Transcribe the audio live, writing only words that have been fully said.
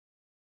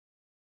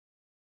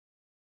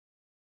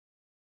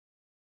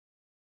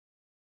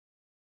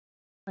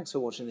Thanks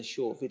for watching this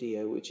short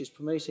video, which is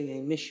promoting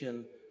a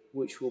mission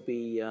which will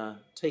be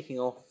taking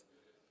off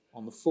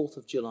on the 4th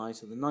of July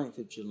to the 9th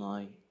of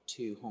July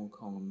to Hong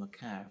Kong and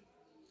Macau.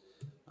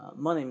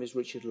 My name is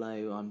Richard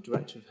Lowe. I'm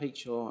Director of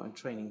HR and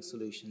Training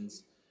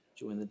Solutions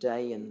during the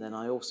day, and then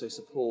I also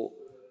support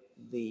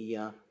the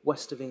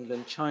West of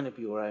England China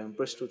Bureau and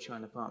Bristol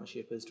China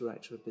Partnership as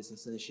Director of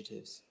Business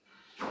Initiatives.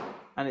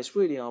 And it's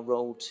really our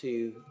role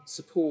to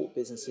support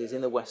businesses in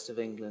the West of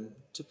England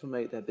to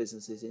promote their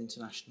businesses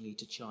internationally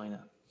to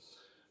China.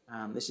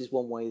 This is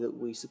one way that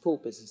we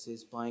support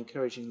businesses by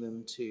encouraging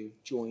them to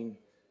join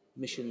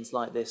missions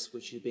like this,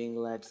 which is being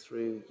led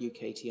through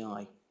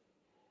UKTI.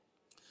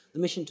 The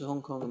mission to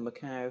Hong Kong and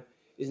Macau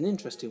is an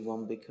interesting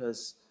one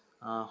because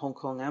Hong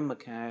Kong and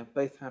Macau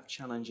both have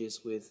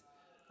challenges with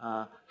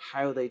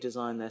how they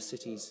design their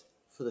cities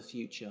for the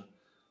future.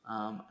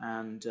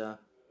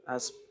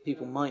 As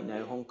people might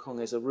know, Hong Kong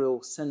is a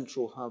real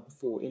central hub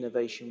for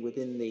innovation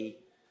within the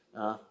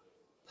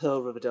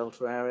Pearl River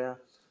Delta area,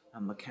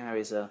 and Macau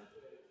is a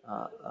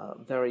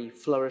very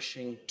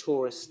flourishing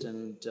tourist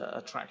and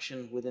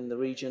attraction within the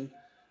region,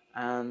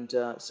 and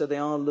so they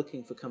are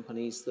looking for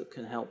companies that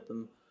can help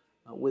them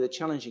with the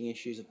challenging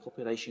issues of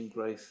population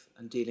growth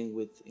and dealing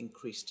with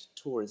increased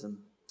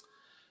tourism.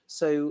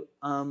 So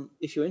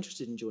if you're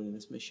interested in joining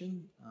this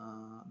mission,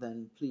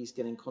 then please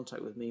get in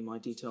contact with me. My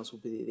details will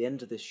be at the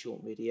end of this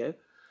short video.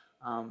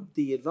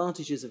 The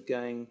advantages of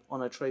going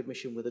on a trade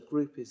mission with a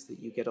group is that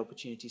you get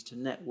opportunities to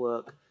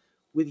network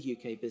with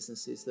UK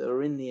businesses that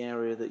are in the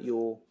area that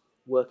you're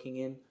working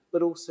in,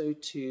 but also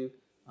to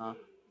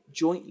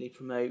jointly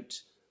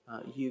promote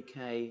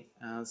UK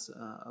as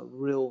a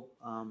real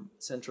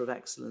centre of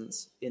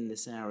excellence in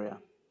this area.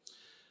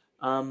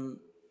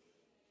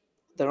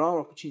 There are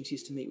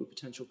opportunities to meet with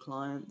potential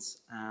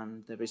clients,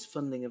 and there is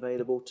funding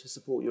available to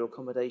support your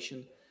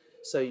accommodation,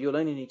 so you'll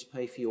only need to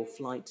pay for your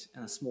flight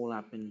and a small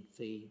admin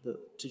fee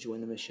to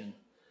join the mission.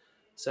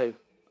 So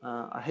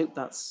I hope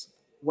that's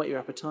whet your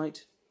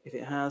appetite. If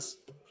it has,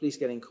 please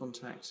get in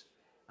contact,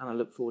 and I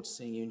look forward to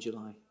seeing you in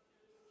July.